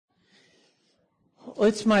Well,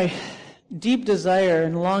 it's my deep desire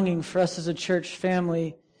and longing for us as a church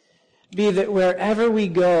family be that wherever we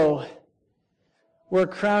go, we're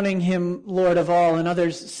crowning Him Lord of all, and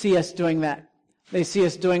others see us doing that. They see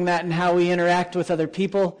us doing that in how we interact with other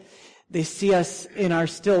people. They see us in our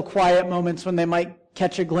still quiet moments when they might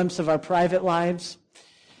catch a glimpse of our private lives.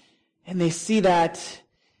 And they see that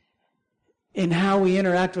in how we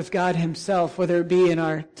interact with God Himself, whether it be in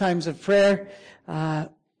our times of prayer,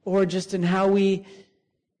 or just in how we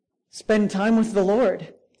spend time with the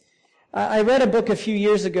Lord. I read a book a few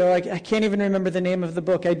years ago. I can't even remember the name of the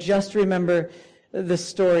book. I just remember the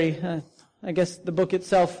story. I guess the book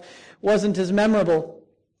itself wasn't as memorable.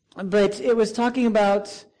 But it was talking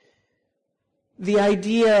about the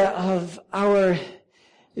idea of our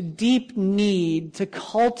deep need to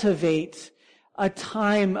cultivate a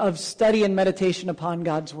time of study and meditation upon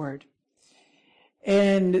God's Word.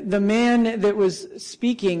 And the man that was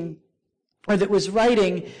speaking, or that was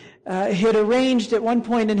writing, had arranged at one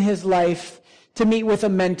point in his life to meet with a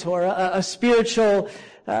mentor, a spiritual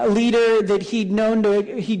leader that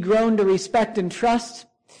he'd grown to respect and trust.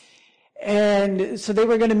 And so they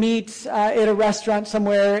were going to meet at a restaurant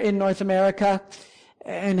somewhere in North America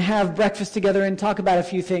and have breakfast together and talk about a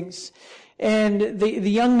few things. And the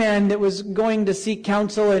young man that was going to seek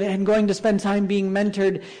counsel and going to spend time being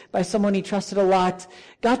mentored by someone he trusted a lot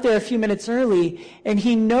got there a few minutes early, and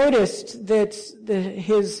he noticed that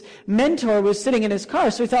his mentor was sitting in his car.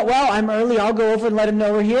 So he thought, well, I'm early. I'll go over and let him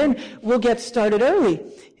know we're here, and we'll get started early.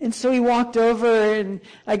 And so he walked over, and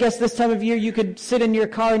I guess this time of year you could sit in your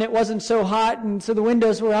car and it wasn't so hot, and so the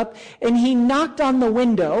windows were up. And he knocked on the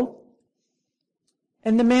window,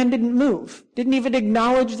 and the man didn't move, didn't even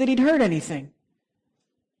acknowledge that he'd heard anything.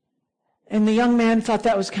 And the young man thought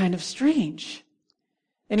that was kind of strange.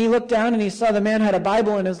 And he looked down and he saw the man had a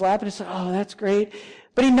Bible in his lap, and he said, oh, that's great.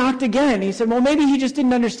 But he knocked again. He said, well, maybe he just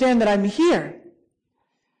didn't understand that I'm here.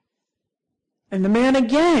 And the man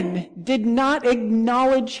again did not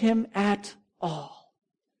acknowledge him at all.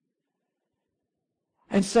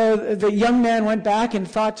 And so the young man went back and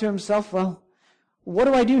thought to himself, well, what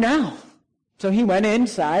do I do now? So he went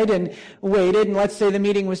inside and waited, and let's say the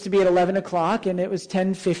meeting was to be at 11 o'clock, and it was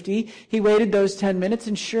 10:50. He waited those 10 minutes,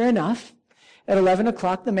 and sure enough, at 11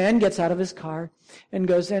 o'clock, the man gets out of his car and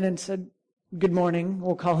goes in and said, good morning.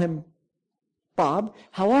 We'll call him Bob.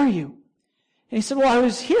 How are you? And he said, well, I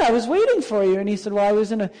was here. I was waiting for you. And he said, well, I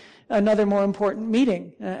was in another more important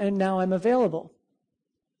meeting, and now I'm available.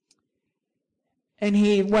 And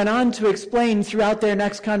he went on to explain throughout their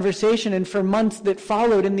next conversation, and for months that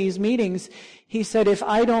followed in these meetings, he said, if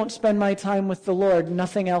I don't spend my time with the Lord,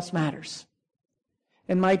 nothing else matters.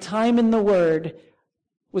 And my time in the Word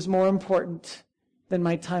was more important than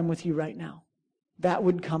my time with you right now. That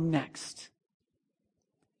would come next.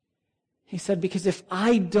 He said, because if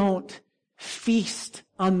I don't feast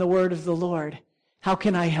on the Word of the Lord, how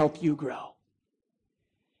can I help you grow?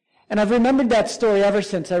 And I've remembered that story ever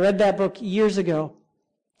since. I read that book years ago.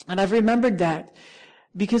 And I've remembered that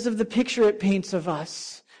because of the picture it paints of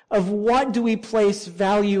us, of what do we place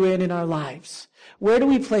value in our lives. Where do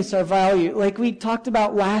we place our value? Like we talked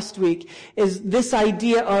about last week, is this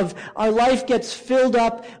idea of our life gets filled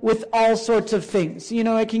up with all sorts of things. You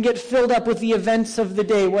know, it can get filled up with the events of the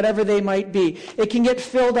day, whatever they might be. It can get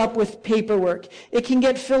filled up with paperwork. It can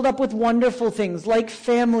get filled up with wonderful things like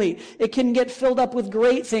family. It can get filled up with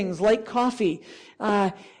great things like coffee.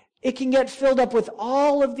 It can get filled up with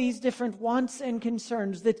all of these different wants and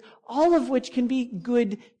concerns, that all of which can be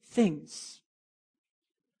good things.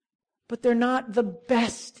 But they're not the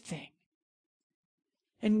best thing.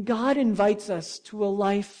 And God invites us to a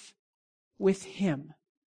life with Him.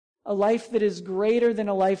 A life that is greater than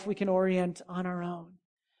a life we can orient on our own.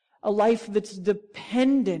 A life that's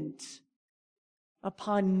dependent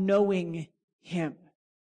upon knowing Him.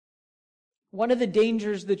 One of the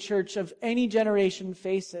dangers the church of any generation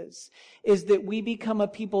faces is that we become a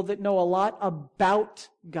people that know a lot about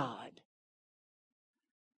God,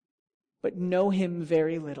 but know Him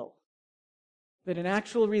very little. That an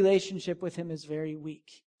actual relationship with Him is very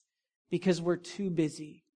weak because we're too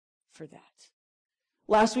busy for that.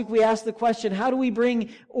 Last week we asked the question, how do we bring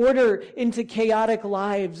order into chaotic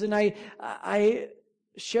lives? And I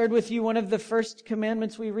shared with you one of the first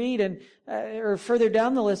commandments we read, and or further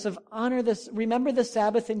down the list of remember the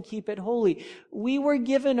Sabbath and keep it holy. We were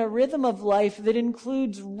given a rhythm of life that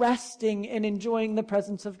includes resting and enjoying the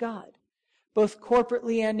presence of God, both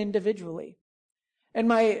corporately and individually. And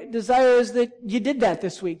my desire is that you did that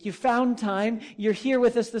this week. You found time. You're here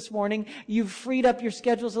with us this morning. You've freed up your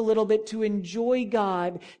schedules a little bit to enjoy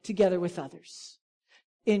God together with others.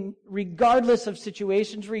 regardless of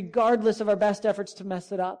situations, regardless of our best efforts to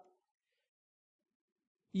mess it up.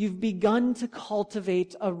 You've begun to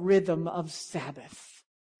cultivate a rhythm of Sabbath,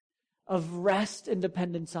 of rest and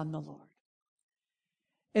dependence on the Lord.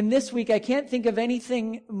 And this week, I can't think of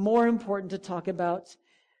anything more important to talk about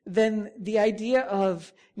than the idea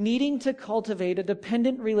of needing to cultivate a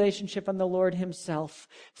dependent relationship on the Lord Himself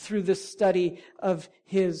through the study of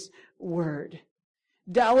His Word.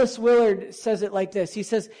 Dallas Willard says it like this. He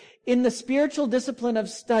says, in the spiritual discipline of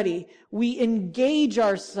study, we engage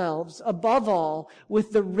ourselves above all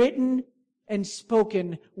with the written and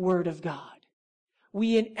spoken Word of God.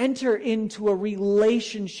 We enter into a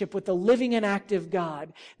relationship with the living and active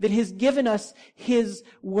God that has given us His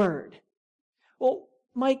Word. Well,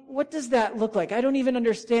 Mike, what does that look like? I don't even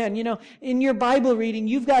understand. In your Bible reading,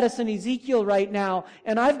 you've got us in Ezekiel right now,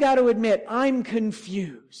 and I've got to admit, I'm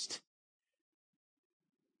confused.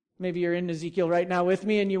 Maybe you're in Ezekiel right now with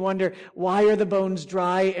me and you wonder, why are the bones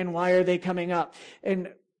dry and why are they coming up? And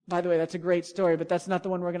by the way, that's a great story, but that's not the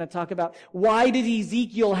one we're going to talk about. Why did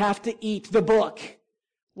Ezekiel have to eat the book?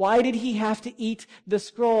 Why did he have to eat the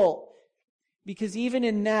scroll? Because even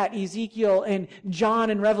in that, Ezekiel and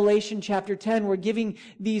John in Revelation chapter 10 were giving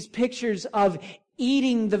these pictures of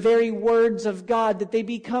eating the very words of God, that they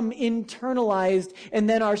become internalized and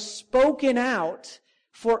then are spoken out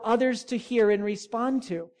for others to hear and respond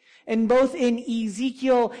to. And both in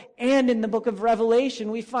Ezekiel and in the book of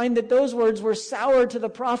Revelation, we find that those words were sour to the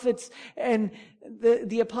prophets and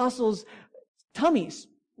the apostles' tummies.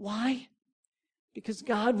 Why? Because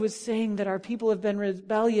God was saying that our people have been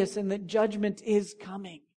rebellious and that judgment is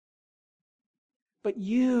coming. But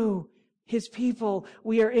you, His people,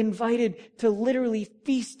 we are invited to literally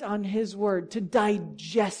feast on His Word, to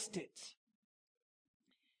digest it.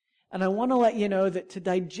 And I want to let you know that to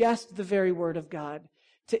digest the very Word of God,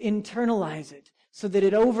 to internalize it so that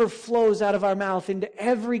it overflows out of our mouth into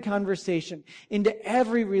every conversation, into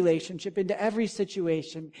every relationship, into every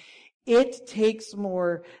situation, it takes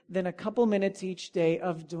more than a couple minutes each day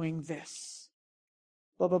of doing this.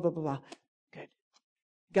 Blah, blah, blah, blah, blah. Good.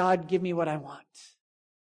 God, give me what I want.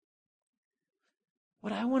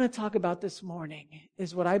 What I want to talk about this morning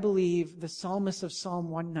is what I believe the psalmist of Psalm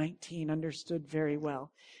 119 understood very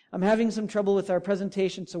well. I'm having some trouble with our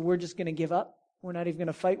presentation, so we're just going to give up. We're not even going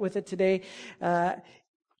to fight with it today.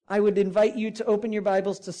 I would invite you to open your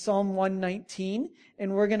Bibles to Psalm 119,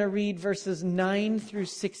 and we're going to read verses 9 through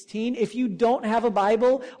 16. If you don't have a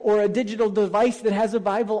Bible or a digital device that has a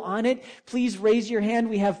Bible on it, please raise your hand.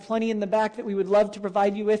 We have plenty in the back that we would love to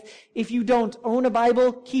provide you with. If you don't own a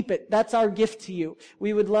Bible, keep it. That's our gift to you.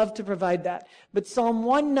 We would love to provide that. But Psalm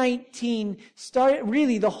 119,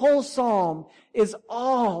 really the whole psalm is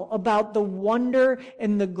all about the wonder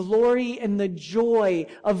and the glory and the joy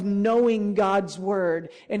of knowing God's Word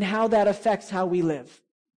and how that affects how we live.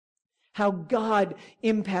 How God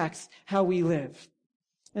impacts how we live.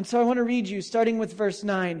 And so I want to read you, starting with verse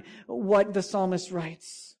 9, what the psalmist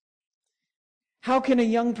writes. How can a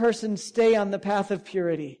young person stay on the path of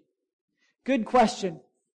purity? Good question.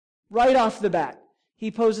 Right off the bat,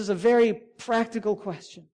 he poses a very practical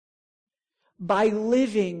question. By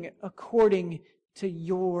living according to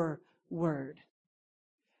your word.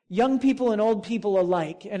 Young people and old people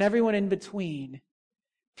alike, and everyone in between,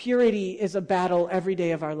 purity is a battle every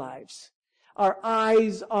day of our lives. Our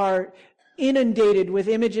eyes are inundated with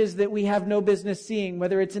images that we have no business seeing,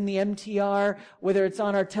 whether it's in the MTR, whether it's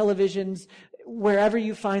on our televisions, wherever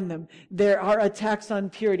you find them. There are attacks on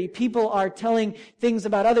purity. People are telling things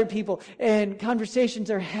about other people, and conversations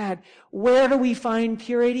are had. Where do we find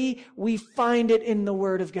purity? We find it in the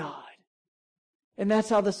Word of God. And that's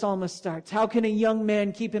how the psalmist starts. How can a young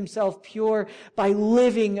man keep himself pure? By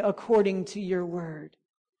living according to your word.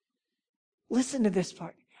 Listen to this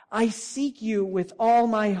part. I seek you with all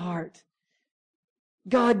my heart.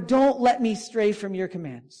 God, don't let me stray from your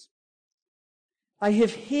commands. I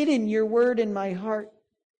have hidden your word in my heart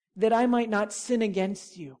that I might not sin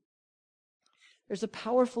against you. There's a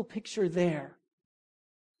powerful picture there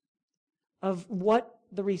of what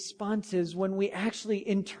the response is when we actually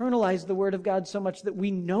internalize the Word of God so much that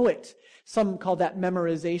we know it. Some call that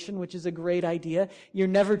memorization, which is a great idea. You're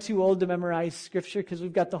never too old to memorize Scripture because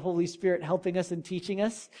we've got the Holy Spirit helping us and teaching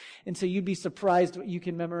us. And so you'd be surprised what you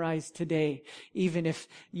can memorize today, even if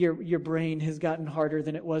your brain has gotten harder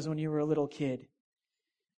than it was when you were a little kid.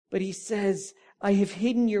 But he says, I have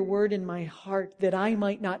hidden your word in my heart that I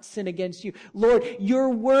might not sin against you. Lord, your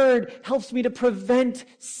word helps me to prevent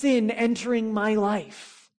sin entering my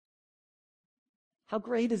life. How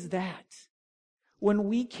great is that? When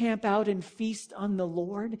we camp out and feast on the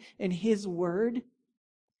Lord and His word,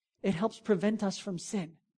 it helps prevent us from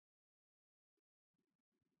sin.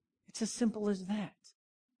 It's as simple as that.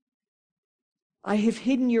 I have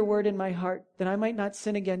hidden your word in my heart that I might not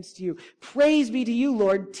sin against you. Praise be to you,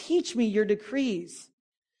 Lord. Teach me your decrees.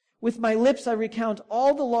 With my lips I recount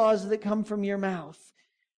all the laws that come from your mouth.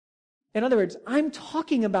 In other words, I'm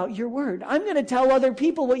talking about your word. I'm going to tell other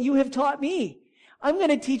people what you have taught me. I'm going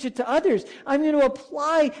to teach it to others. I'm going to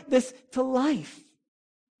apply this to life.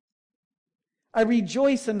 I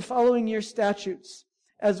rejoice in following your statutes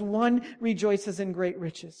as one rejoices in great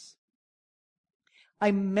riches.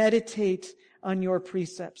 I meditate on your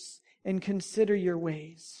precepts and consider your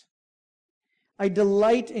ways. I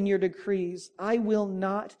delight in your decrees. I will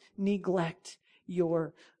not neglect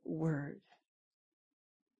your word.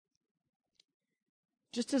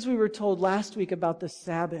 Just as we were told last week about the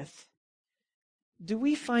Sabbath, do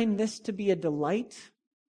we find this to be a delight,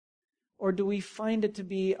 or do we find it to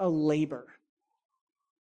be a labor?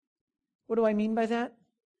 What do I mean by that?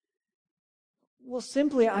 Well,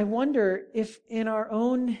 simply, I wonder if in our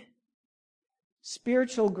own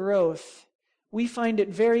spiritual growth, we find it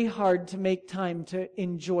very hard to make time to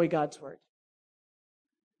enjoy God's word.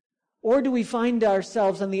 Or do we find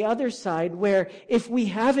ourselves on the other side where if we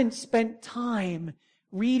haven't spent time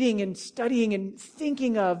reading and studying and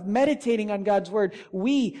thinking of, meditating on God's word,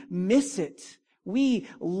 we miss it. We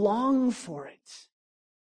long for it.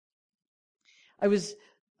 I was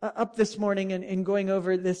up this morning and going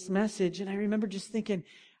over this message, and I remember just thinking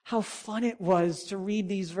how fun it was to read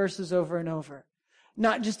these verses over and over.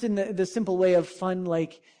 Not just in the simple way of fun,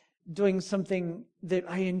 like doing something that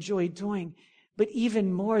I enjoy doing, but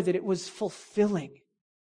even more that it was fulfilling.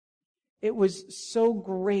 It was so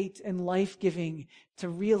great and life-giving to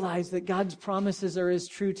realize that God's promises are as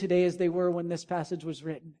true today as they were when this passage was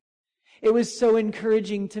written. It was so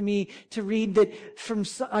encouraging to me to read that from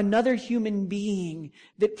another human being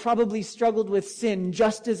that probably struggled with sin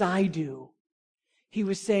just as I do. He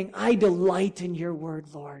was saying, I delight in your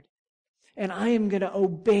word, Lord. And I am going to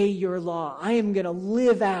obey your law. I am going to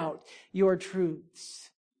live out your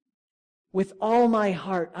truths. With all my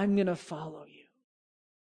heart, I'm going to follow you.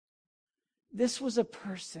 This was a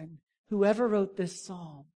person, whoever wrote this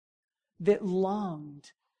psalm, that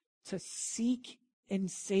longed to seek and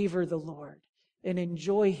savor the Lord and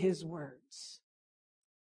enjoy his words.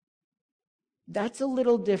 That's a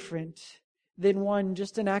little different than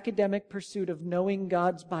just an academic pursuit of knowing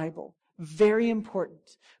God's Bible. Very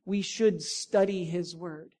important. We should study his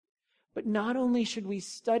word. But not only should we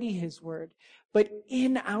study his word, but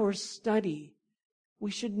in our study,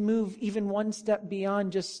 we should move even one step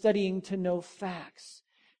beyond just studying to know facts,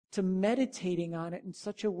 to meditating on it in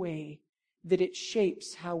such a way that it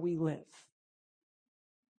shapes how we live.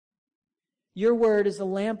 Your word is a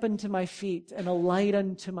lamp unto my feet and a light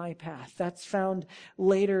unto my path. That's found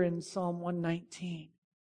later in Psalm 119.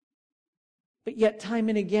 But yet time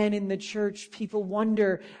and again in the church, people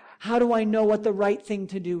wonder, how do I know what the right thing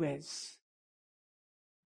to do is?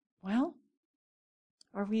 Well,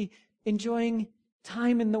 are we enjoying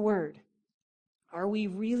time in the Word? Are we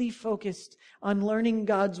really focused on learning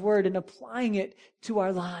God's Word and applying it to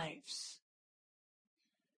our lives?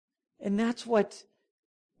 And that's what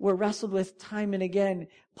we're wrestled with time and again.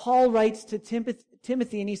 Paul writes to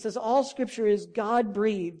Timothy and he says, all Scripture is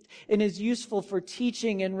God-breathed and is useful for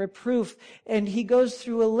teaching and reproof. And he goes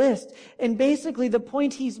through a list. And basically the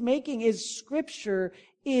point he's making is Scripture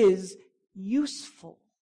is useful.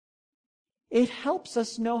 It helps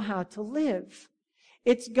us know how to live.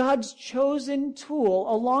 It's God's chosen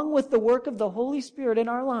tool, along with the work of the Holy Spirit in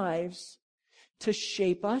our lives, to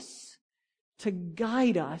shape us, to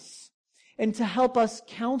guide us, and to help us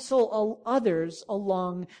counsel others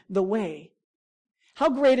along the way. How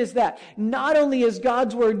great is that? Not only is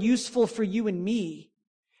God's Word useful for you and me,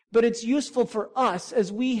 but it's useful for us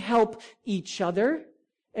as we help each other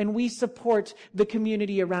and we support the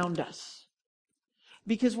community around us.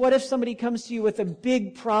 Because what if somebody comes to you with a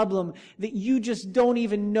big problem that you just don't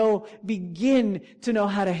even begin to know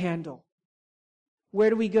how to handle? Where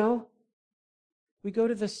do we go? We go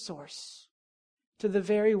to the source, to the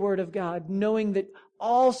very Word of God, knowing that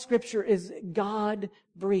all Scripture is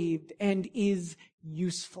God-breathed and is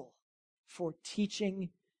useful for teaching,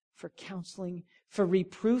 for counseling, for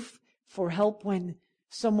reproof, for help when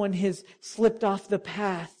someone has slipped off the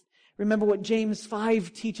path. Remember what James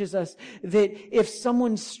 5 teaches us, that if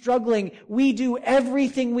someone's struggling, we do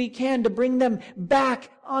everything we can to bring them back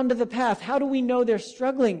onto the path. How do we know they're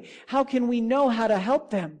struggling? How can we know how to help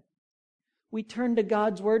them? We turn to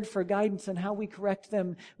God's Word for guidance on how we correct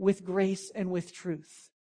them with grace and with truth.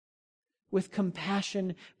 with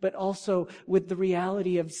compassion, but also with the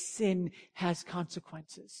reality of sin has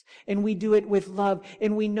consequences. And we do it with love,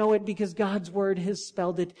 and we know it because God's word has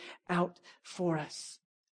spelled it out for us.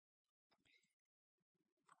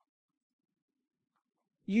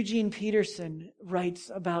 Eugene Peterson writes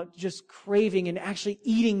about just craving and actually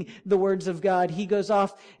eating the words of God. He goes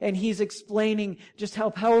off and he's explaining just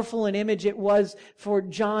how powerful an image it was for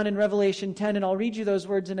John in Revelation 10, and I'll read you those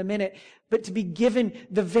words in a minute. But to be given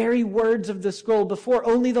the very words of the scroll, before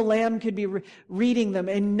only the Lamb could be reading them,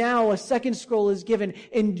 and now a second scroll is given,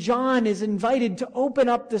 and John is invited to open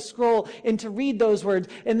up the scroll and to read those words,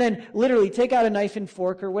 and then literally take out a knife and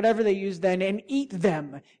fork or whatever they used then and eat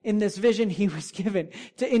them in this vision he was given,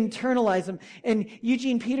 to internalize them. And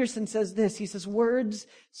Eugene Peterson says this, he says, words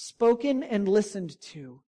spoken and listened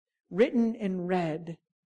to, written and read,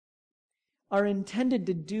 are intended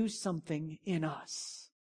to do something in us.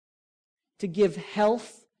 To give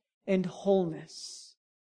health and wholeness,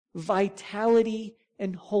 vitality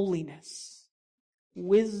and holiness,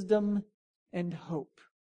 wisdom and hope.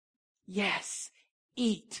 Yes,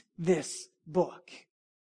 eat this book.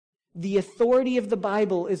 The authority of the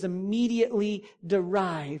Bible is immediately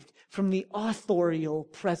derived from the authorial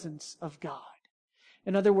presence of God.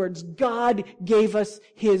 In other words, God gave us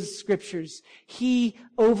His scriptures. He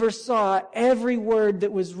oversaw every word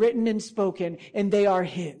that was written and spoken, and they are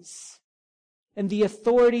His. And the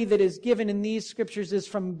authority that is given in these scriptures is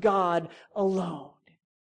from God alone.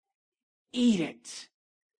 Eat it.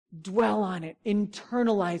 Dwell on it.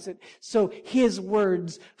 Internalize it. So His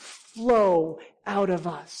words flow out of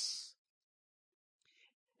us.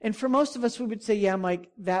 And for most of us, we would say, yeah, Mike,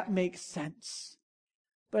 that makes sense.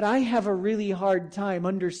 But I have a really hard time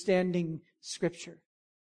understanding Scripture.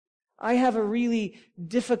 I have a really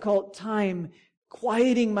difficult time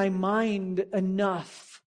quieting my mind enough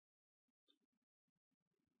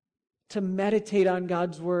to meditate on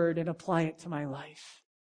God's word and apply it to my life.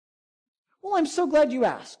 Well, I'm so glad you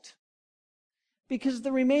asked. Because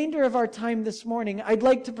the remainder of our time this morning, I'd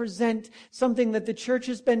like to present something that the church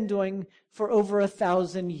has been doing for over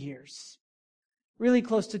 1,000 years. Really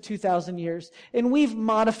close to 2,000 years. And we've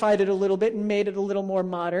modified it a little bit and made it a little more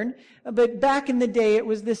modern. But back in the day, it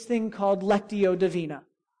was this thing called Lectio Divina.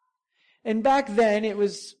 And back then, it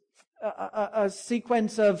was a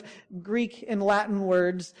sequence of Greek and Latin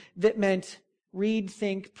words that meant read,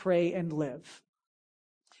 think, pray, and live.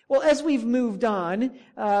 Well, as we've moved on,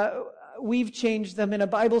 we've changed them, and a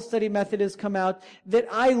Bible study method has come out that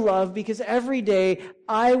I love because every day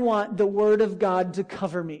I want the Word of God to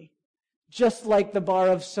cover me, just like the bar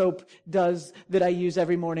of soap does that I use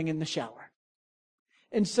every morning in the shower.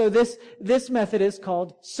 And so this method is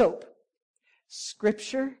called SOAP.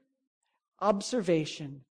 Scripture,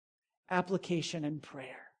 observation, application, and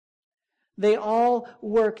prayer. They all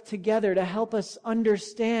work together to help us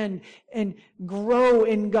understand and grow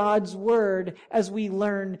in God's Word as we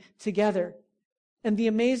learn together. And the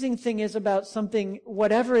amazing thing is about something,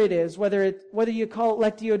 whatever it is, whether you call it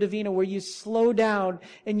Lectio Divina, where you slow down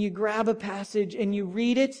and you grab a passage and you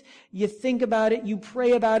read it, you think about it, you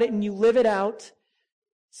pray about it, and you live it out.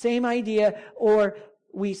 Same idea. Or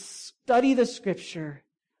we study the Scripture.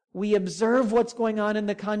 We observe what's going on in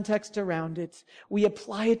the context around it. We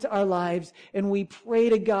apply it to our lives, and we pray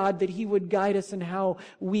to God that He would guide us in how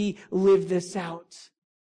we live this out.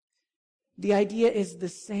 The idea is the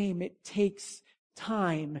same. It takes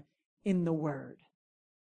time in the Word.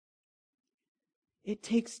 It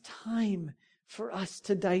takes time for us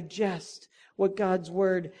to digest what God's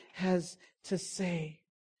Word has to say.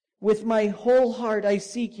 With my whole heart I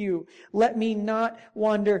seek you. Let me not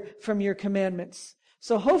wander from your commandments.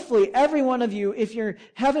 So hopefully every one of you, if you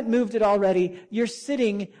haven't moved it already, you're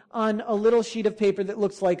sitting on a little sheet of paper that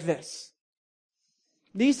looks like this.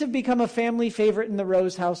 These have become a family favorite in the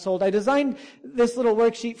Rose household. I designed this little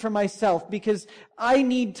worksheet for myself because I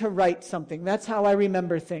need to write something. That's how I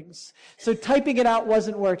remember things. So typing it out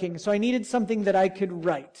wasn't working, so I needed something that I could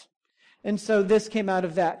write. And so this came out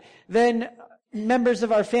of that. Then members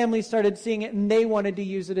of our family started seeing it, and they wanted to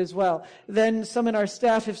use it as well. Then some in our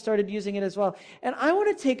staff have started using it as well. And I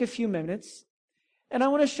want to take a few minutes, and I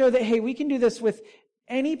want to show that, hey, we can do this with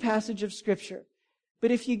any passage of Scripture.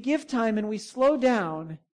 But if you give time and we slow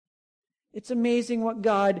down, it's amazing what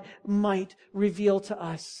God might reveal to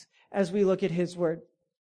us as we look at His Word.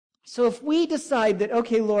 So if we decide that,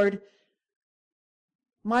 okay, Lord,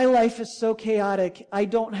 my life is so chaotic, I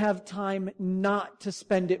don't have time not to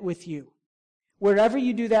spend it with you. Wherever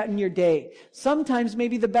you do that in your day. Sometimes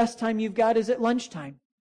maybe the best time you've got is at lunchtime.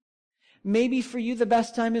 Maybe for you the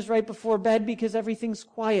best time is right before bed because everything's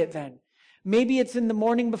quiet then. Maybe it's in the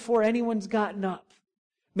morning before anyone's gotten up.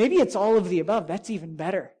 Maybe it's all of the above. That's even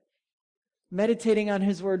better. Meditating on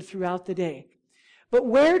His Word throughout the day. But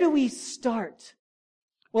where do we start?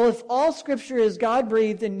 Well, if all Scripture is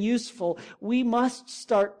God-breathed and useful, we must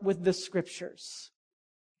start with the Scriptures.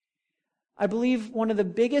 I believe one of the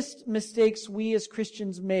biggest mistakes we as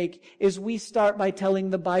Christians make is we start by telling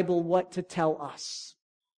the Bible what to tell us.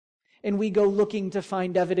 And we go looking to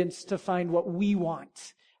find evidence to find what we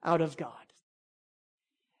want out of God.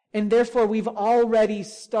 And therefore, we've already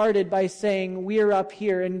started by saying, we're up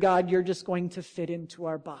here, and God, you're just going to fit into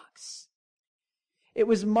our box. It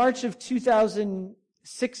was March of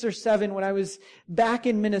 2006 or 7 when I was back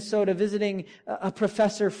in Minnesota visiting a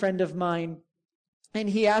professor friend of mine. And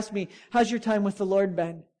he asked me, how's your time with the Lord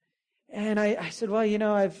been? And I said, well,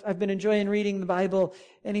 I've been enjoying reading the Bible.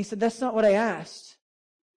 And he said, that's not what I asked.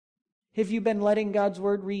 Have you been letting God's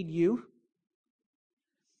Word read you?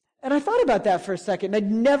 And I thought about that for a second.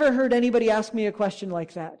 I'd never heard anybody ask me a question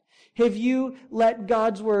like that. Have you let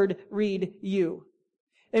God's Word read you?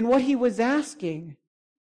 And what he was asking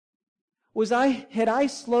was, had I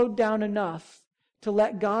slowed down enough to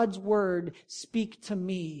let God's Word speak to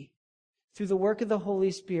me through the work of the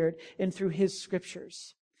Holy Spirit and through His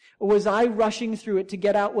Scriptures? Or was I rushing through it to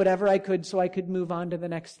get out whatever I could so I could move on to the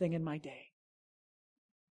next thing in my day?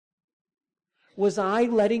 Was I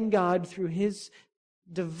letting God, through His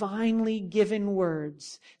divinely given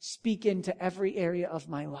words, speak into every area of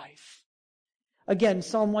my life? Again,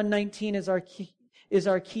 Psalm 119 is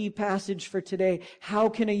our key passage for today. How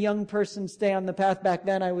can a young person stay on the path? Back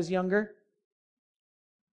then I was younger.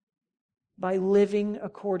 By living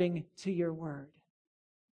according to your word.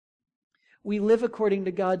 We live according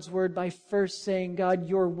to God's word by first saying, God,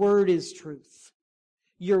 your word is truth.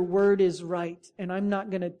 Your word is right. And I'm not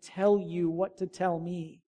going to tell you what to tell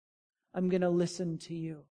me. I'm going to listen to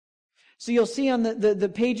you. So you'll see on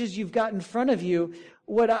the pages you've got in front of you,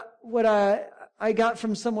 what I got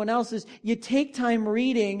from someone else is you take time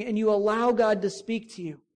reading and you allow God to speak to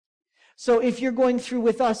you. So if you're going through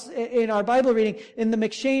with us in our Bible reading, in the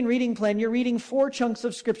McShane reading plan, you're reading 4 chunks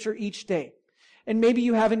of Scripture each day. And maybe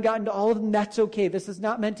you haven't gotten to all of them. That's okay. This is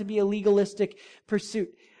not meant to be a legalistic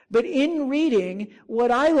pursuit. But in reading,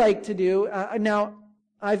 what I like to do, now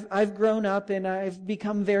I've grown up and I've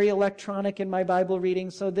become very electronic in my Bible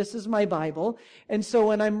reading, so this is my Bible. And so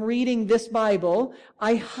when I'm reading this Bible,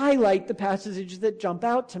 I highlight the passages that jump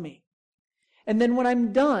out to me. And then when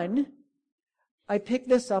I'm done, I pick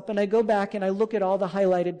this up and I go back and I look at all the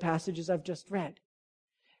highlighted passages I've just read.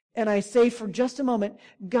 And I say for just a moment,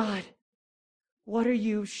 God, what are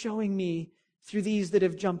you showing me through these that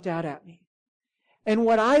have jumped out at me? And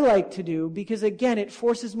what I like to do, because again, it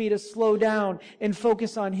forces me to slow down and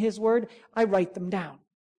focus on His Word, I write them down.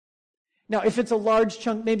 Now, if it's a large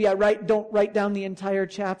chunk, maybe don't write down the entire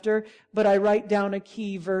chapter, but I write down a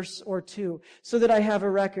key verse or two so that I have a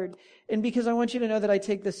record. And because I want you to know that I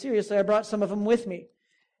take this seriously, I brought some of them with me.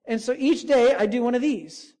 And so each day I do one of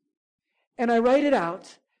these. And I write it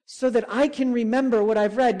out so that I can remember what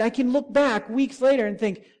I've read. And I can look back weeks later and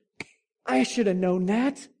think, I should have known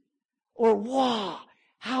that. Or, wow,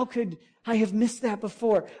 how could I have missed that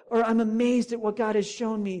before? Or I'm amazed at what God has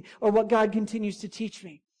shown me or what God continues to teach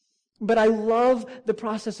me. But I love the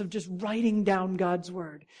process of just writing down God's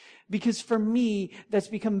Word. Because for me, that's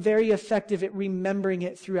become very effective at remembering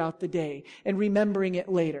it throughout the day and remembering it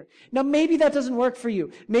later. Now, maybe that doesn't work for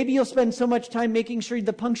you. Maybe you'll spend so much time making sure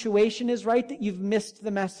the punctuation is right that you've missed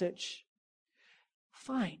the message.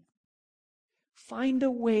 Fine. Find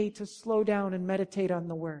a way to slow down and meditate on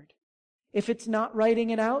the Word. If it's not writing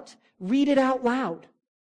it out, read it out loud.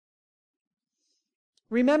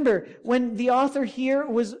 Remember, when the author here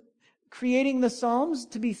was creating the Psalms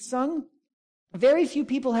to be sung, very few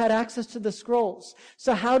people had access to the scrolls.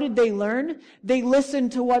 So how did they learn? They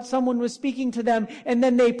listened to what someone was speaking to them, and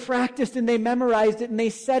then they practiced and they memorized it and they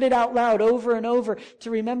said it out loud over and over to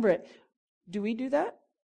remember it. Do we do that?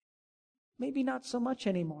 Maybe not so much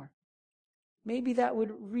anymore. Maybe that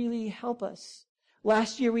would really help us.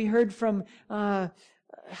 Last year we heard from, I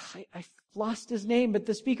lost his name, but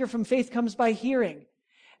the speaker from Faith Comes by Hearing.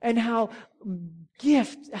 And how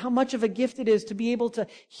much of a gift it is to be able to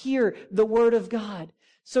hear the Word of God.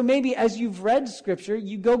 So maybe as you've read Scripture,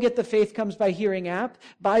 you go get the Faith Comes by Hearing app,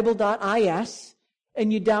 Bible.is,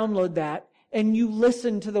 and you download that, and you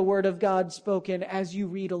listen to the Word of God spoken as you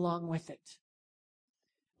read along with it.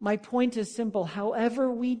 My point is simple.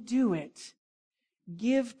 However we do it,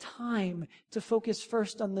 give time to focus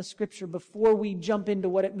first on the Scripture before we jump into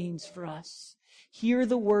what it means for us. Hear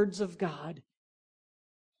the words of God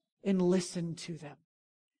and listen to them.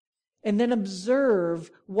 And then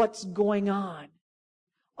observe what's going on.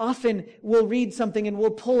 often we'll read something and we'll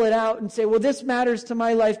pull it out and say, well, this matters to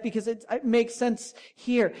my life because it makes sense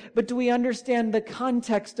here. But do we understand the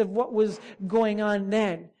context of what was going on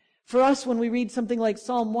then? For us, when we read something like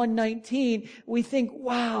Psalm 119, we think,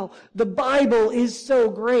 wow, the Bible is so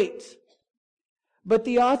great. But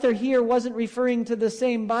the author here wasn't referring to the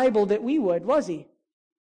same Bible that we would, was he?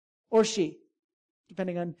 Or she?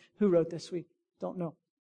 Depending on who wrote this, we don't know.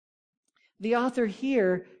 The author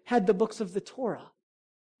here had the books of the Torah.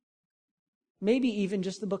 Maybe even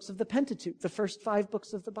just the books of the Pentateuch, the first 5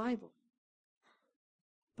 books of the Bible.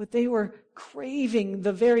 But they were craving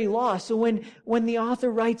the very law. So when the author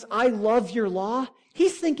writes, I love your law,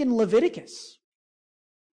 he's thinking Leviticus.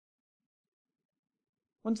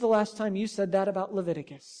 When's the last time you said that about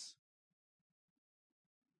Leviticus?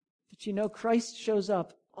 But you know, Christ shows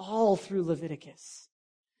up all through Leviticus.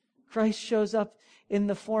 Christ shows up in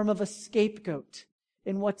the form of a scapegoat,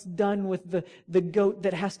 in what's done with the goat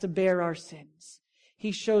that has to bear our sins.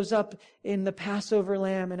 He shows up in the Passover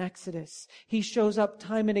lamb in Exodus. He shows up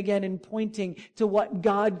time and again in pointing to what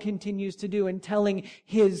God continues to do and telling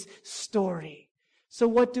His story. So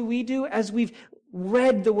what do? As we've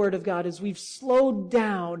read the Word of God, as we've slowed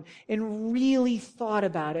down and really thought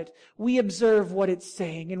about it, we observe what it's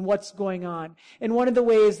saying and what's going on. And one of the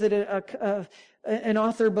ways that an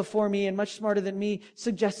author before me and much smarter than me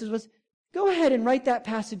suggested was, go ahead and write that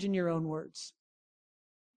passage in your own words.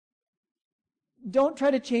 Don't try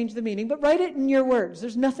to change the meaning, but write it in your words.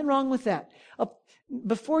 There's nothing wrong with that.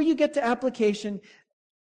 Before you get to application,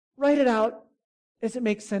 write it out as it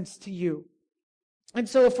makes sense to you. And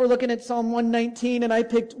so if we're looking at Psalm 119 and I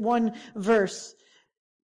picked one verse,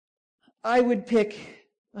 I would pick,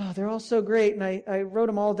 they're all so great, and I wrote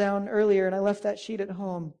them all down earlier and I left that sheet at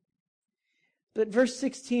home. But verse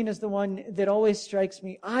 16 is the one that always strikes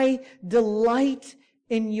me. I delight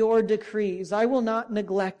in your decrees. I will not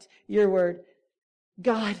neglect your word.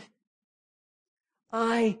 God,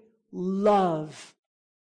 I love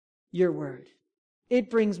your word. It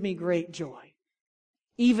brings me great joy,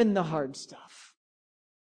 even the hard stuff.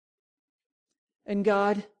 And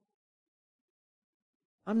God,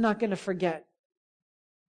 I'm not going to forget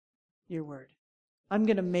your word. I'm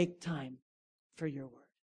going to make time for your word.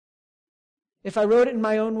 If I wrote it in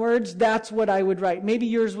my own words, that's what I would write. Maybe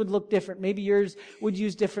yours would look different. Maybe yours would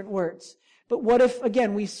use different words. But what if,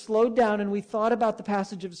 again, we slowed down and we thought about the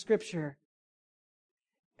passage of Scripture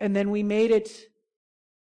and then we made it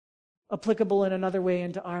applicable in another way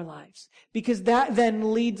into our lives? Because that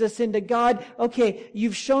then leads us into, God, okay,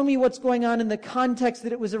 you've shown me what's going on in the context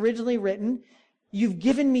that it was originally written. You've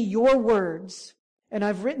given me your words. And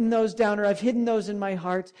I've written those down, or I've hidden those in my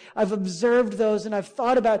heart. I've observed those, and I've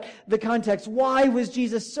thought about the context. Why was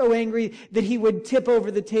Jesus so angry that he would tip over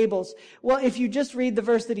the tables? Well, if you just read the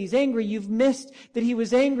verse that he's angry, you've missed that he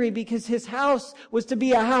was angry because his house was to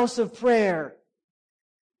be a house of prayer.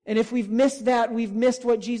 And if we've missed that, we've missed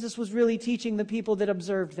what Jesus was really teaching the people that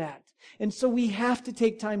observed that. And so we have to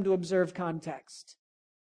take time to observe context.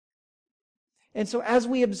 And so as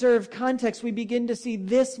we observe context, we begin to see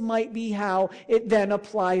this might be how it then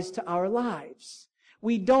applies to our lives.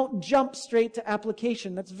 We don't jump straight to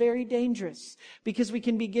application. That's very dangerous because we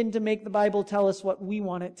can begin to make the Bible tell us what we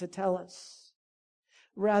want it to tell us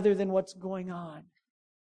rather than what's going on.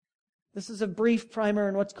 This is a brief primer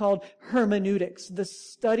in what's called hermeneutics, the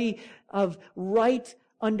study of right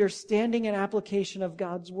understanding and application of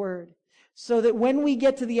God's Word. So that when we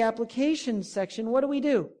get to the application section, what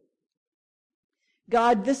do?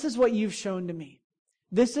 God, this is what you've shown to me.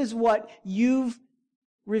 This is what you've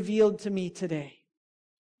revealed to me today.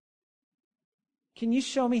 Can you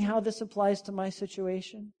show me how this applies to my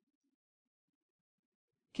situation?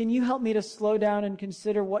 Can you help me to slow down and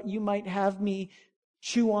consider what you might have me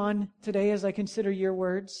chew on today as I consider your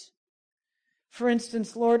words? For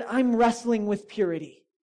instance, Lord, I'm wrestling with purity.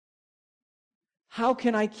 How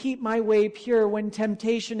can I keep my way pure when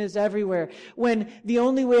temptation is everywhere? When the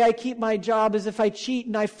only way I keep my job is if I cheat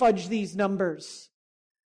and I fudge these numbers.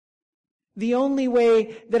 The only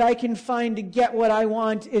way that I can find to get what I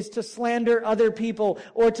want is to slander other people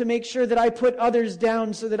or to make sure that I put others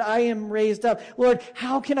down so that I am raised up. Lord,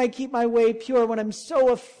 how can I keep my way pure when I'm so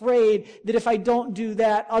afraid that if I don't do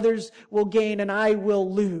that, others will gain and I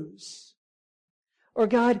will lose? Or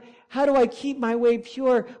God, how do I keep my way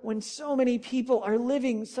pure when so many people are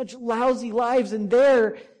living such lousy lives and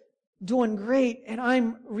they're doing great and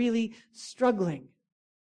I'm really struggling?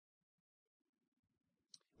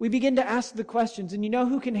 We begin to ask the questions, and you know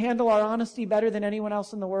who can handle our honesty better than anyone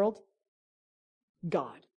else in the world?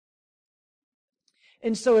 God.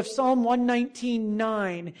 And so if Psalm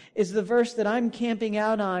 119:9 is the verse that I'm camping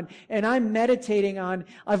out on and I'm meditating on,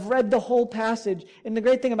 I've read the whole passage. And the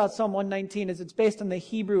great thing about Psalm 119 is it's based on the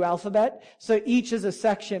Hebrew alphabet. So each is a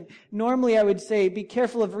section. Normally I would say be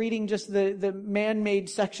careful of reading just the man-made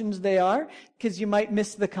sections they are, because you might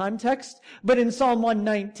miss the context. But in Psalm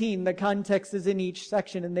 119, the context is in each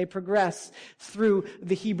section and they progress through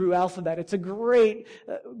the Hebrew alphabet. It's a great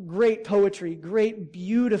poetry, great,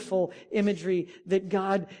 beautiful imagery that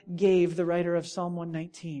God gave the writer of Psalm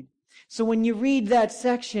 119. So when you read that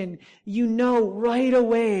section, you know right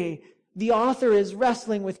away the author is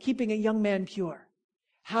wrestling with keeping a young man pure.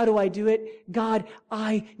 How do I do it? God,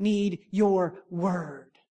 I need your word.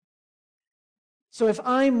 So if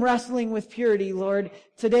I'm wrestling with purity, Lord,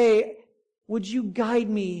 today, would you guide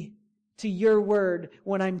me to your word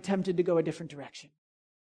when I'm tempted to go a different direction?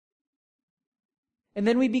 And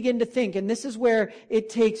then we begin to think, and this is where it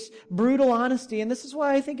takes brutal honesty, and this is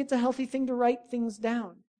why I think it's a healthy thing to write things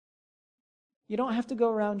down. You don't have to go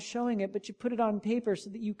around showing it, but you put it on paper so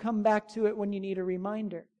that you come back to it when you need a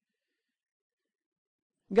reminder.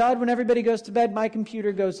 God, when everybody goes to bed, my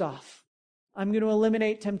computer goes off. I'm going to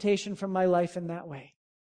eliminate temptation from my life in that way.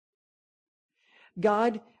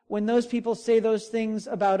 God, when those people say those things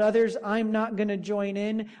about others, I'm not going to join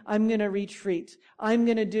in. I'm going to retreat. I'm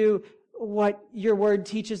going to do what your word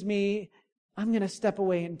teaches me. I'm going to step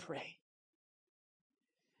away and pray.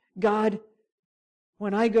 God,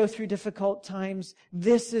 when I go through difficult times,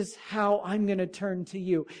 this is how I'm going to turn to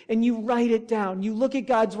you. And you write it down. You look at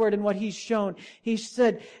God's word and what He's shown. He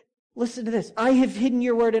said, listen to this. I have hidden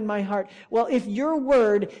your word in my heart. Well, if your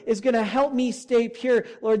word is going to help me stay pure,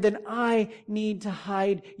 Lord, then I need to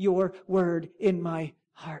hide your word in my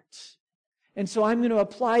heart. And so I'm going to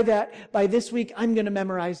apply that. By this week, I'm going to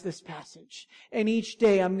memorize this passage. And each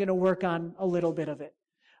day, I'm going to work on a little bit of it.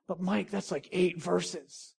 But Mike, that's like 8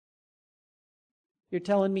 verses. You're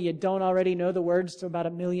telling me you don't already know the words to about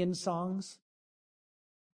 1 million songs?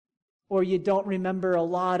 Or you don't remember a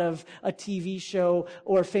lot of a TV show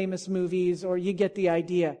or famous movies, or you get the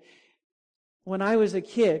idea. When I was a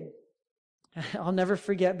kid, I'll never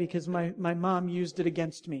forget because my mom used it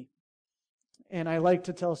against me. And I like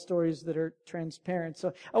to tell stories that are transparent.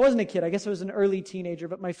 So I wasn't a kid. I guess I was an early teenager.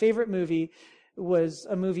 But my favorite movie was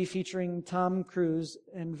a movie featuring Tom Cruise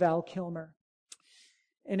and Val Kilmer.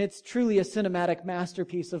 And it's truly a cinematic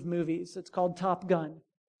masterpiece of movies. It's called Top Gun.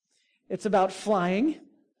 It's about flying.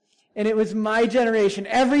 And it was my generation.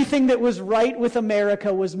 Everything that was right with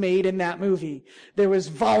America was made in that movie. There was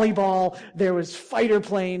volleyball, there was fighter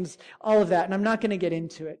planes, all of that. And I'm not going to get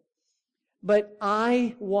into it. But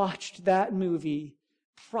I watched that movie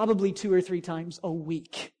probably 2 or 3 times a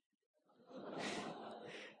week.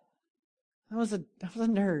 I was a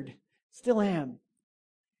nerd. Still am.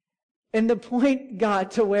 And the point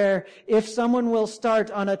got to where if someone will start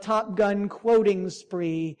on a Top Gun quoting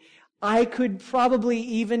spree, I could probably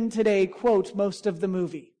even today quote most of the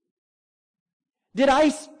movie. Did I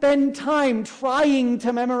spend time trying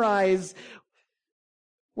to memorize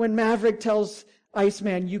when Maverick tells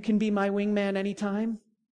Iceman, you can be my wingman anytime?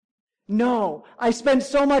 No. I spent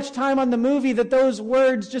so much time on the movie that those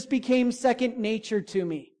words just became second nature to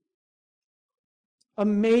me.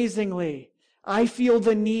 Amazingly, I feel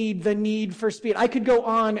the need for speed. I could go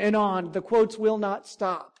on and on. The quotes will not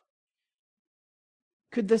stop.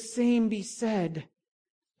 Could the same be said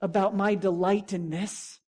about my delight in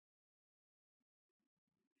this?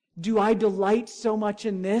 Do I delight so much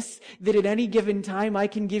in this that at any given time I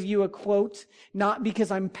can give you a quote, not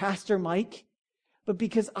because I'm Pastor Mike, but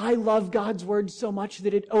because I love God's word so much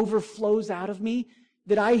that it overflows out of me,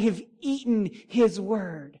 that I have eaten His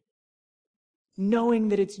word, knowing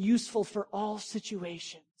that it's useful for all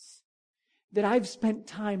situations, that I've spent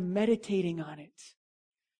time meditating on it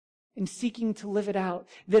and seeking to live it out,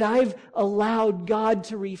 that I've allowed God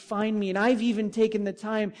to refine me, and I've even taken the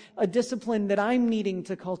time, a discipline that I'm needing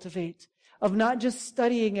to cultivate, of not just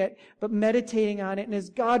studying it, but meditating on it. And as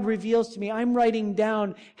God reveals to me, I'm writing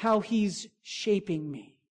down how He's shaping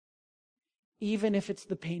me, even if it's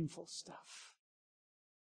the painful stuff,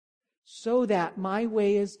 so that my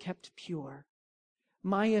way is kept pure.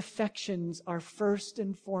 My affections are first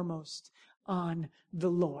and foremost on the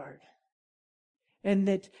Lord. And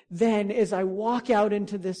that then, as I walk out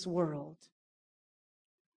into this world,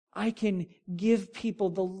 I can give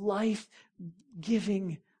people the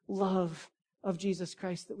life-giving love of Jesus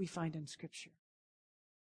Christ that we find in Scripture.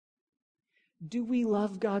 Do we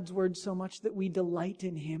love God's word so much that we delight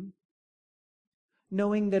in Him,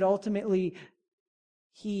 knowing that ultimately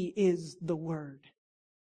He is the Word?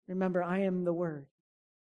 Remember, I am the Word.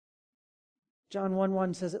 John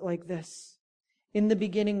 1:1 says it like this: In the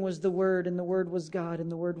beginning was the Word, and the Word was God,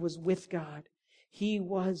 and the Word was with God. He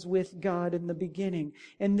was with God in the beginning.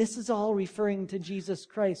 And this is all referring to Jesus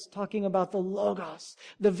Christ, talking about the Logos,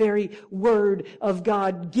 the very Word of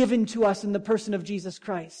God given to us in the person of Jesus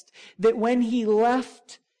Christ. That when He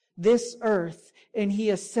left this earth and He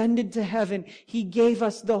ascended to heaven, He gave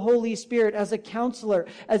us the Holy Spirit as a counselor,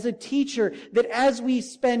 as a teacher, that as we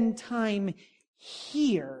spend time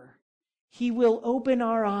here, He will open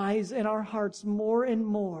our eyes and our hearts more and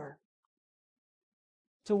more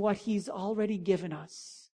to what He's already given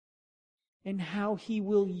us and how He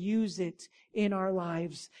will use it in our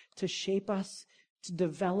lives to shape us, to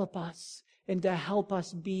develop us, and to help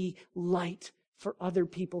us be light for other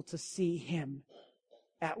people to see Him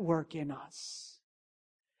at work in us.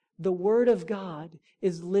 The Word of God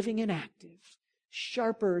is living and active,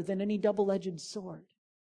 sharper than any double-edged sword.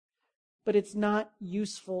 But it's not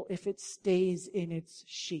useful if it stays in its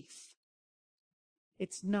sheath.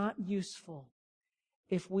 It's not useful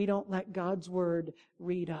if we don't let God's Word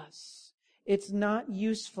read us. It's not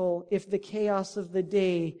useful if the chaos of the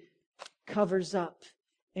day covers up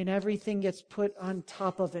and everything gets put on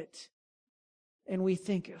top of it. And we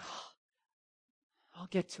think, I'll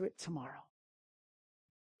get to it tomorrow.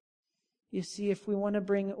 You see, if we want to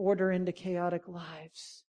bring order into chaotic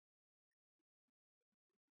lives,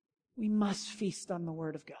 we must feast on the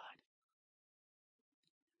Word of God.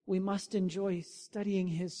 We must enjoy studying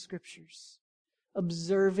His Scriptures,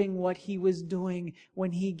 observing what He was doing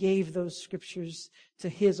when He gave those Scriptures to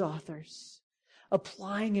His authors,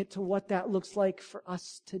 applying it to what that looks like for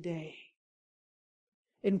us today,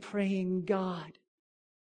 and praying, God,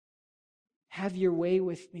 have your way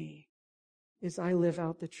with me as I live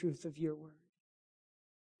out the truth of your Word.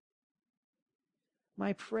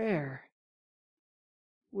 My prayer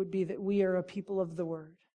would be that we are a people of the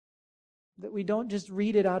Word, that we don't just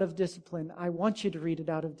read it out of discipline. I want you to read it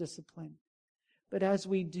out of discipline. But as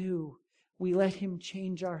we do, we let Him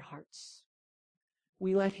change our hearts.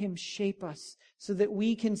 We let Him shape us so that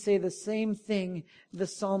we can say the same thing the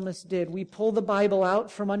psalmist did. We pull the Bible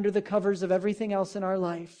out from under the covers of everything else in our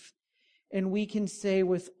life, and we can say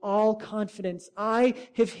with all confidence, I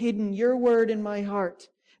have hidden your word in my heart,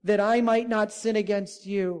 that I might not sin against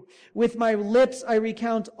you. With my lips I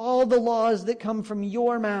recount all the laws that come from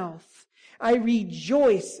your mouth. I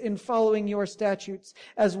rejoice in following your statutes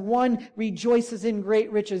as one rejoices in great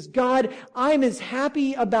riches. God, I'm as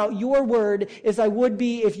happy about your word as I would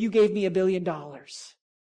be if you gave me $1 billion. Do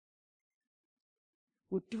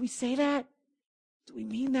we say that? Do we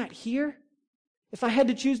mean that here? If I had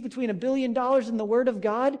to choose between $1 billion and the Word of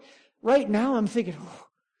God, right now I'm thinking,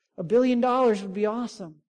 $1 billion would be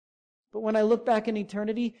awesome. But when I look back in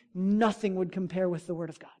eternity, nothing would compare with the Word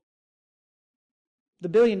of God. The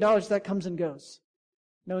 $1 billion, that comes and goes.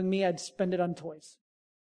 Knowing me, I'd spend it on toys.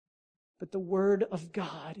 But the Word of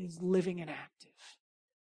God is living and active,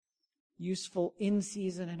 useful in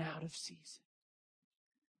season and out of season.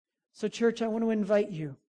 So church, I want to invite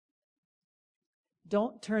you.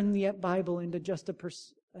 Don't turn the Bible into just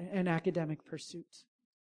an academic pursuit.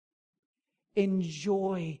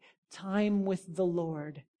 Enjoy time with the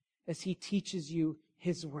Lord as He teaches you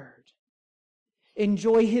His Word.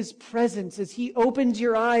 Enjoy His presence as He opens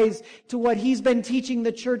your eyes to what He's been teaching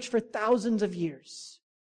the church for thousands of years.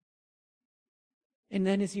 And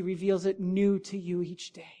then as He reveals it new to you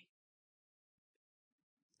each day.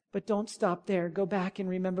 But don't stop there. Go back and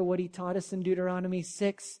remember what He taught us in Deuteronomy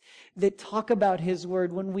 6 that talk about His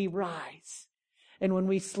Word when we rise and when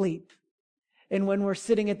we sleep and when we're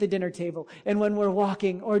sitting at the dinner table and when we're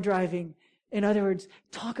walking or driving. In other words,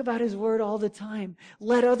 talk about His Word all the time.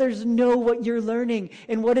 Let others know what you're learning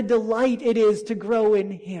and what a delight it is to grow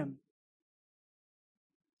in Him.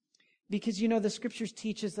 Because the Scriptures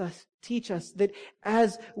teach us that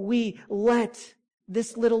as we let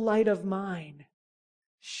this little light of mine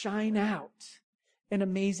shine out and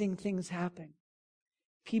amazing things happen.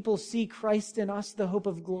 People see Christ in us, the hope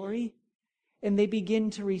of glory, and they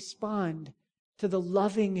begin to respond to the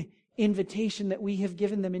loving invitation that we have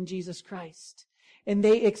given them in Jesus Christ. And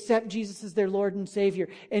they accept Jesus as their Lord and Savior.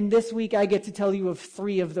 And this week I get to tell you of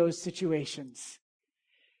 3 of those situations.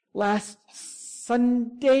 Last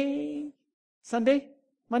Monday,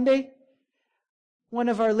 one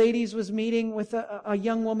of our ladies was meeting with a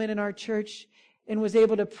young woman in our church and was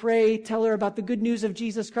able to pray, tell her about the good news of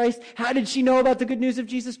Jesus Christ. How did she know about the good news of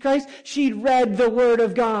Jesus Christ? She'd read the Word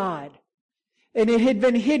of God. And it had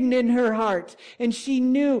been hidden in her heart. And she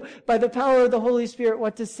knew by the power of the Holy Spirit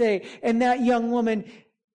what to say. And that young woman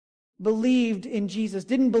believed in Jesus,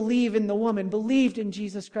 didn't believe in the woman, believed in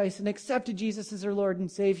Jesus Christ and accepted Jesus as her Lord and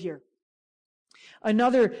Savior.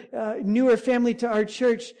 Another newer family to our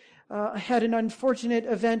church had an unfortunate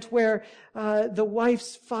event where the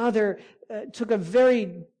wife's father took a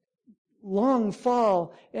very long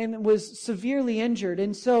fall and was severely injured.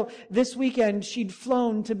 And so this weekend she'd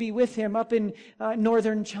flown to be with him up in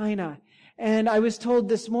northern China. And I was told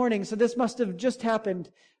this morning, so this must have just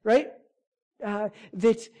happened, right?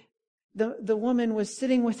 That the woman was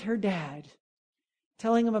sitting with her dad,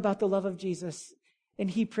 telling him about the love of Jesus, and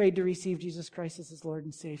he prayed to receive Jesus Christ as his Lord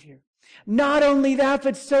and Savior. Not only that,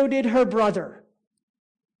 but so did her brother.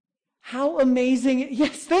 How amazing.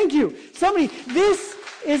 Yes, thank you. Somebody, this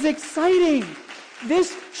is exciting.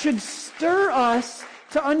 This should stir us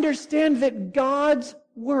to understand that God's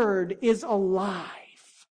Word is alive.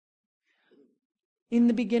 In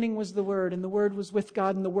the beginning was the Word, and the Word was with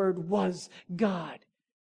God, and the Word was God.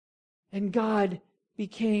 And God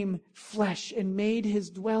became flesh and made his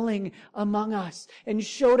dwelling among us and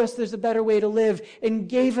showed us there's a better way to live and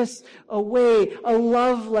gave us a way, a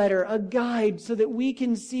love letter, a guide so that we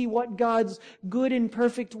can see what God's good and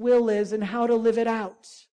perfect will is and how to live it out.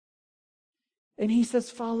 And he says,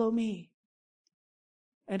 follow me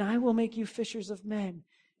and I will make you fishers of men.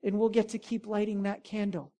 And we'll get to keep lighting that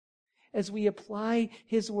candle. As we apply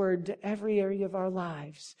his word to every area of our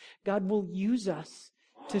lives, God will use us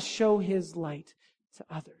to show his light to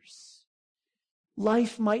others.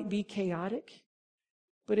 Life might be chaotic,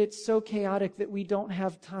 but it's so chaotic that we don't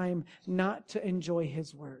have time not to enjoy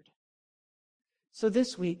his word. So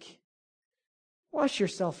this week, wash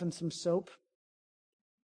yourself in some soap.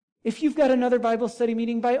 If you've got another Bible study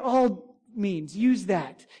meeting, by all means, use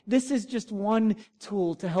that. This is just one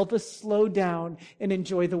tool to help us slow down and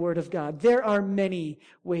enjoy the Word of God. There are many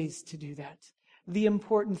ways to do that. The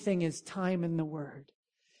important thing is time in the Word.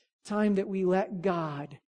 Time that we let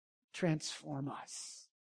God transform us.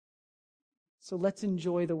 So let's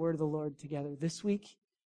enjoy the word of the Lord together this week,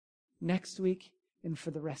 next week, and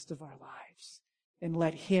for the rest of our lives. And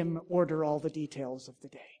let him order all the details of the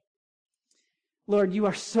day. Lord, you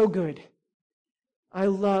are so good. I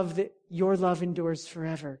love that your love endures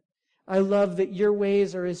forever. I love that your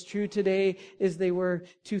ways are as true today as they were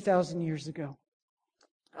 2,000 years ago.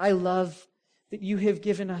 I love that you have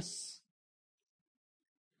given us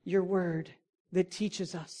your word that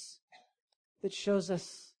teaches us, that shows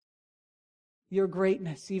us your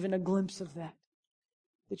greatness, even a glimpse of that,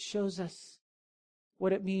 that shows us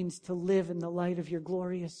what it means to live in the light of your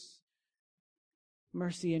glorious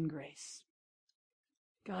mercy and grace.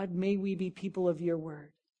 God, may we be people of your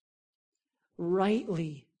word,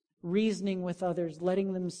 rightly reasoning with others,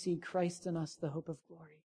 letting them see Christ in us, the hope of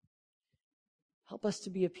glory. Help us to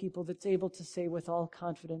be a people that's able to say with all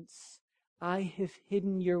confidence, I have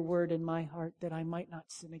hidden your word in my heart that I might not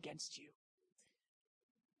sin against you.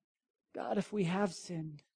 God, if we have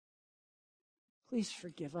sinned, please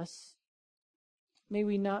forgive us. May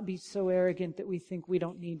we not be so arrogant that we think we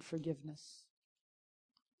don't need forgiveness.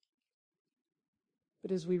 But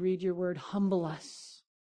as we read your word, humble us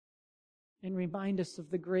and remind us of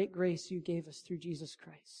the great grace you gave us through Jesus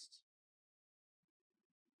Christ.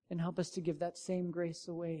 And help us to give that same grace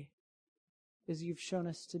away as you've shown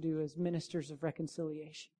us to do as ministers of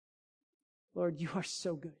reconciliation. Lord, you are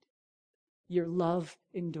so good. Your love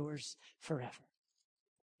endures forever.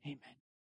 Amen.